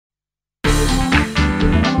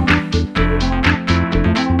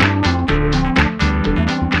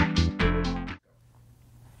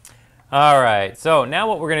All right, so now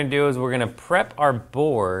what we're going to do is we're going to prep our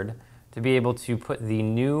board to be able to put the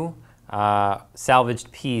new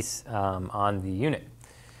salvaged piece on the unit.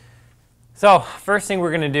 So first thing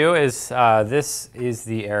we're going to do is this is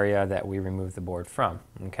the area that we removed the board from.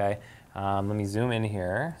 Okay, let me zoom in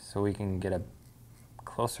here so we can get a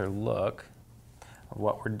closer look of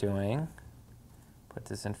what we're doing. Put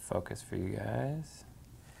this in focus for you guys.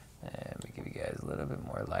 And let me give you guys a little bit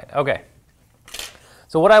more light. Okay.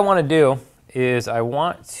 So what I want to do is I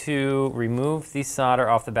want to remove the solder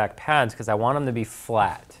off the back pads because I want them to be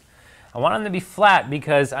flat. I want them to be flat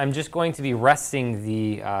because I'm just going to be resting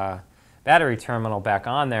the battery terminal back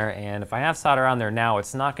on there, and if I have solder on there now,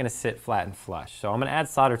 it's not going to sit flat and flush. So I'm going to add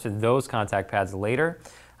solder to those contact pads later,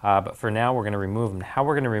 but for now we're going to remove them. How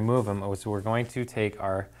we're going to remove them is we're going to take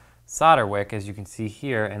our solder wick, as you can see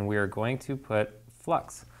here, and we are going to put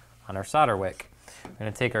flux on our solder wick. We're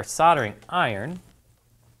going to take our soldering iron,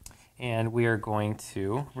 and we are going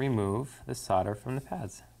to remove the solder from the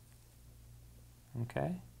pads.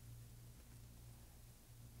 Okay.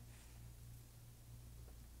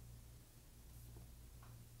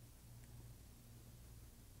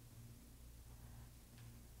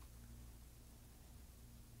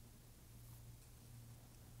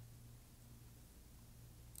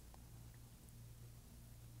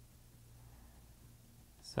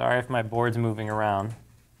 Sorry if my board's moving around.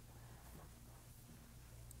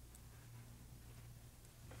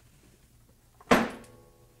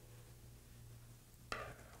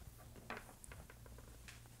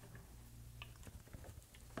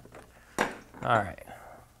 All right,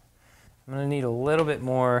 I'm going to need a little bit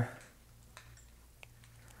more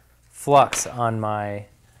flux on my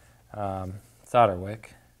solder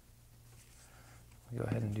wick. Go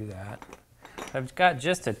ahead and do that. I've got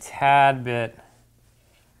just a tad bit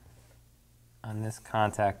on this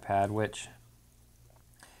contact pad, which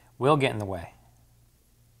will get in the way.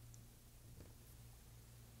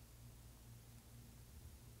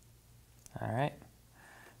 All right,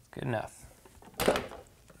 it's good enough.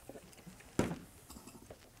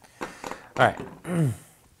 All right, now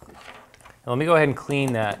let me go ahead and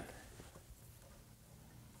clean that.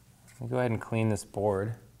 Let me go ahead and clean this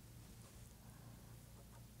board.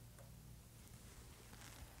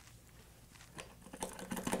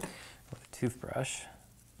 With a toothbrush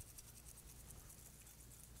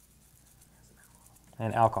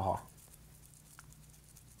and alcohol.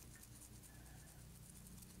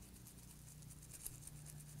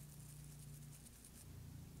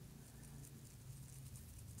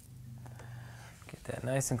 That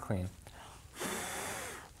nice and clean.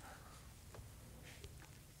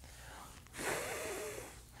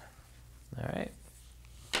 All right.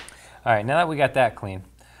 All right, now that we got that clean,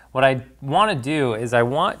 what I want to do is I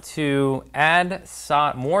want to add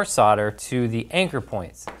more solder to the anchor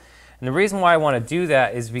points. And the reason why I want to do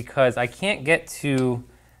that is because I can't get to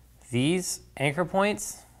these anchor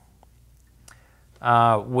points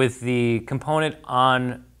with the component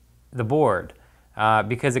on the board.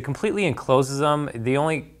 Because it completely encloses them. The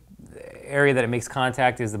only area that it makes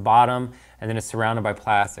contact is the bottom, and then it's surrounded by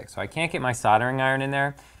plastic. So I can't get my soldering iron in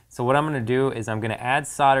there. So what I'm going to do is I'm going to add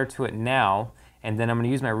solder to it now, and then I'm going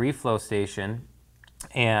to use my reflow station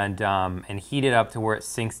and heat it up to where it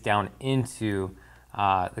sinks down into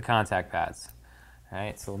the contact pads. All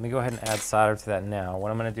right, so let me go ahead and add solder to that now.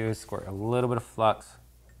 What I'm going to do is squirt a little bit of flux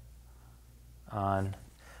on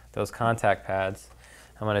those contact pads.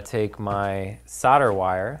 I'm going to take my solder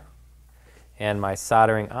wire and my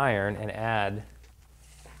soldering iron and add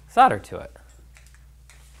solder to it.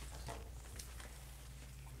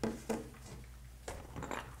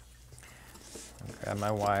 Grab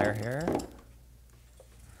my wire here.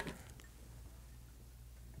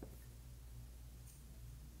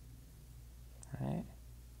 All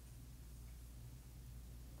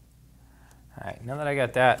right, now that I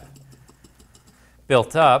got that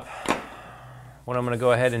built up, what I'm going to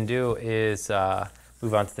go ahead and do is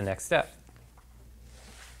move on to the next step.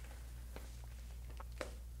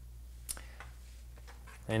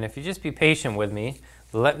 And if you just be patient with me,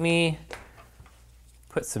 let me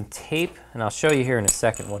put some tape, and I'll show you here in a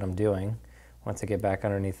second what I'm doing once I get back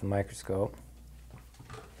underneath the microscope.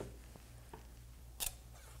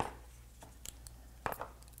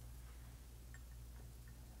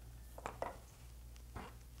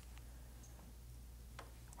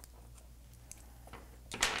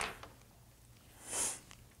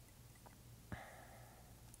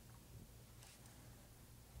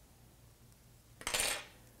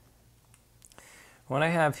 What I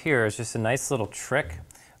have here is just a nice little trick.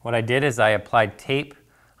 What I did is I applied tape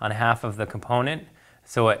on half of the component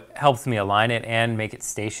so it helps me align it and make it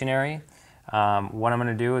stationary. What I'm going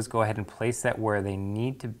to do is go ahead and place that where they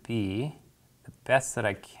need to be the best that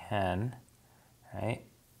I can, right?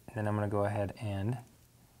 And then I'm going to go ahead and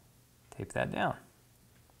tape that down.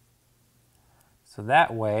 So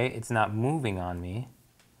that way it's not moving on me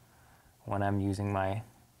when I'm using my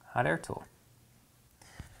hot air tool.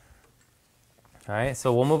 All right,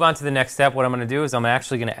 so we'll move on to the next step. What I'm going to do is I'm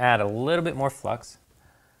actually going to add a little bit more flux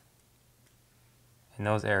in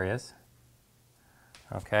those areas.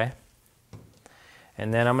 Okay.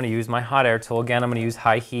 And then I'm going to use my hot air tool. Again, I'm going to use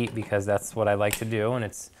high heat because that's what I like to do, and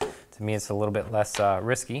it's, to me, it's a little bit less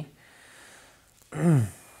risky. Now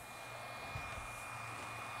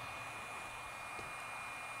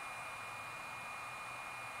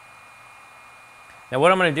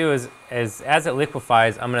what I'm going to do is as it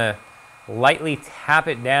liquefies, I'm going to lightly tap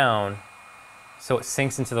it down so it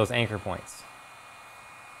sinks into those anchor points.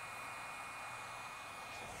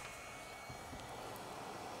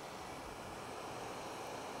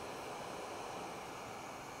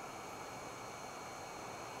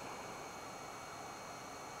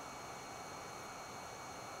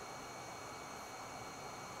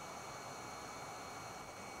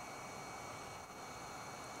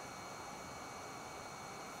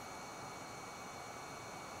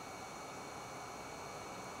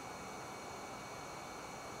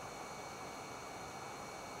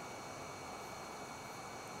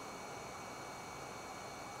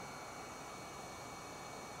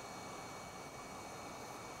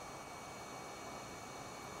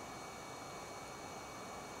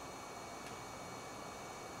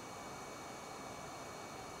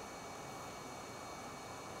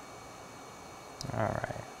 All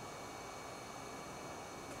right.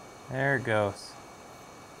 There it goes.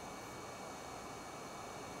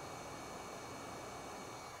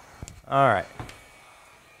 All right.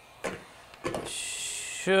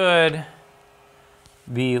 Should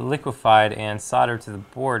be liquefied and soldered to the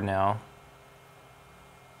board now.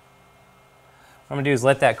 What I'm going to do is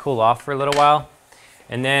let that cool off for a little while.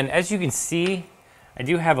 And then, as you can see, I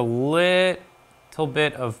do have a little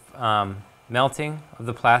bit of melting of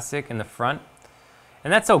the plastic in the front.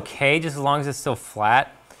 And that's okay, just as long as it's still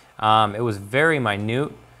flat. It was very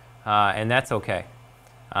minute, and that's okay.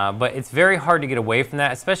 But it's very hard to get away from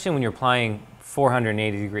that, especially when you're applying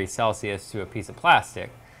 480 degrees Celsius to a piece of plastic.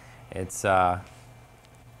 It's,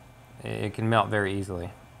 it can melt very easily.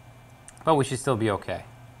 But we should still be okay.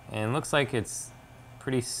 And it looks like it's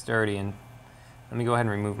pretty sturdy. And let me go ahead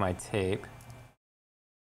and remove my tape.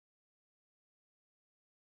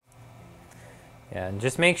 Yeah, and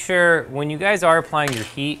just make sure when you guys are applying your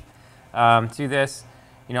heat to this,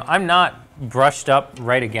 you know, I'm not brushed up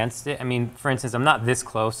right against it. I mean, for instance, I'm not this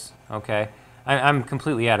close, okay? I'm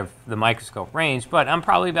completely out of the microscope range, but I'm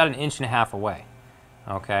probably about 1.5 inches away,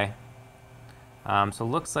 okay? So it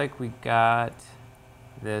looks like we got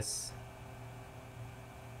this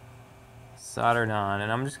soldered on,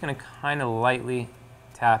 and I'm just gonna kind of lightly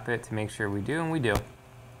tap it to make sure we do, and we do.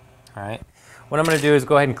 All right, what I'm gonna do is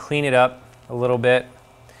go ahead and clean it up a little bit,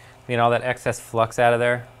 clean all that excess flux out of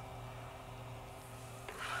there.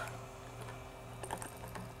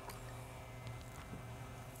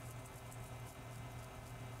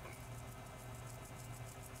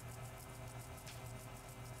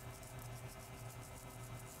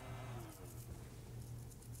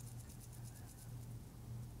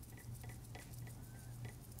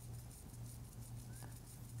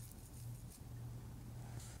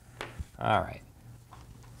 All right.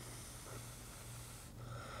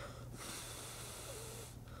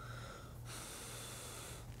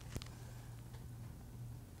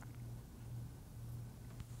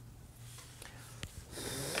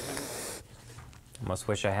 Almost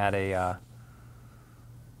wish I had a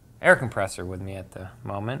air compressor with me at the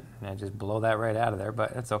moment, and I just blow that right out of there,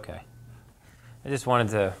 but it's okay. I just wanted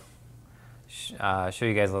to show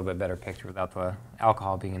you guys a little bit better picture without the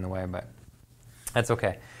alcohol being in the way, but that's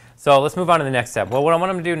okay. So let's move on to the next step. Well, what I'm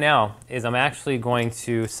going to do now is I'm actually going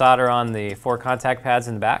to solder on the 4 contact pads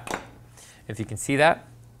in the back. If you can see that,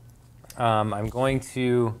 I'm going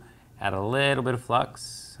to add a little bit of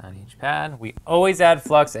flux on each pad. We always add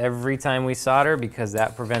flux every time we solder because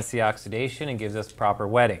that prevents the oxidation and gives us proper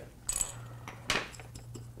wetting.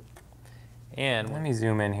 And let me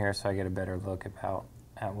zoom in here so I get a better look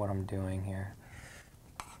at what I'm doing here.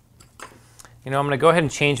 You know, I'm going to go ahead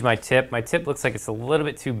and change my tip. My tip looks like it's a little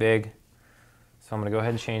bit too big, so I'm going to go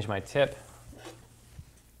ahead and change my tip.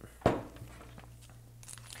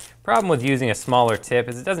 Problem with using a smaller tip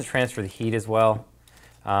is it doesn't transfer the heat as well,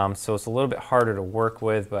 so it's a little bit harder to work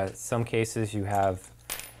with, but in some cases you have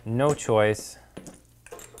no choice.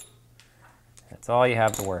 That's all you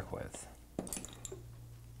have to work with.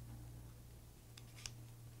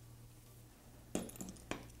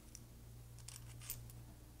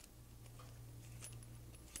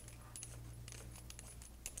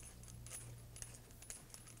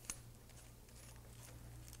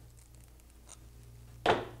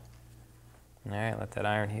 All right, let that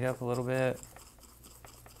iron heat up a little bit.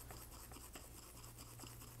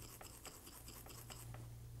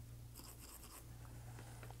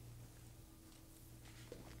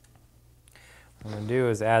 What I'm going to do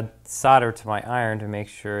is add solder to my iron to make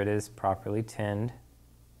sure it is properly tinned,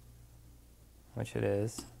 which it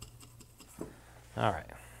is. All right,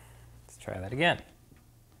 let's try that again.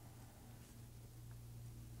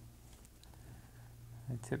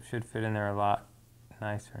 The tip should fit in there a lot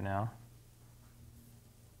nicer now.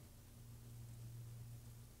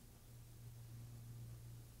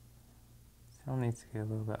 Still needs to get a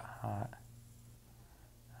little bit hot.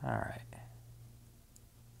 All right.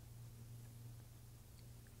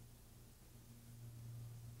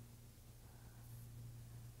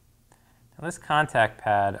 Now this contact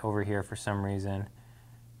pad over here, for some reason,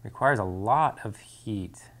 requires a lot of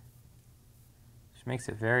heat, which makes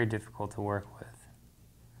it very difficult to work with.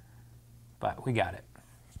 But we got it.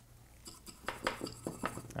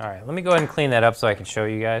 All right, let me go ahead and clean that up so I can show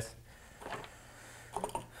you guys.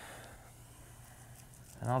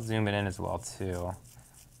 And I'll zoom it in as well too,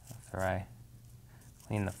 after I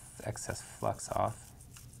clean the excess flux off.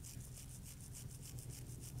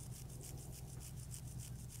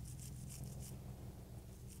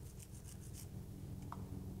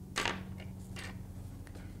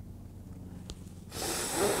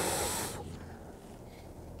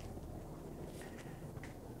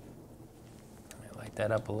 Light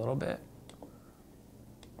that up a little bit.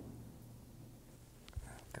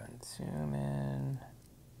 Go and zoom in.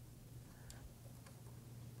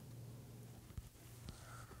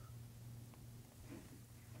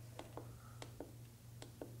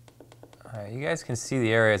 All right, you guys can see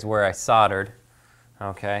the areas where I soldered,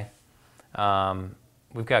 okay?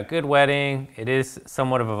 We've got good wetting. It is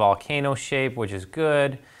somewhat of a volcano shape, which is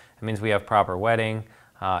good. It means we have proper wetting.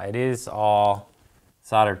 It is all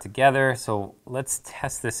soldered together, so let's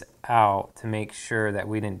test this out to make sure that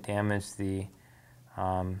we didn't damage the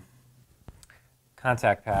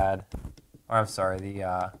contact pad, or I'm sorry,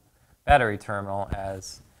 the battery terminal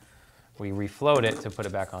as we refloat it to put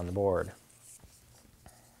it back on the board.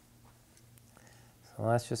 So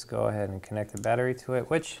let's just go ahead and connect the battery to it,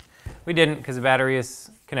 which we didn't because the battery is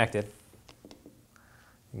connected.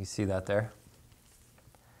 You see that there.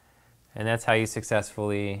 And that's how you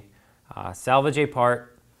successfully salvage a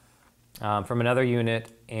part from another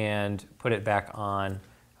unit and put it back on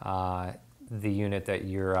the unit that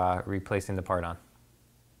you're replacing the part on.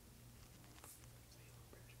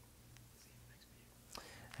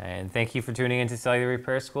 And thank you for tuning into Cellular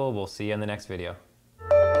Repair School. We'll see you in the next video.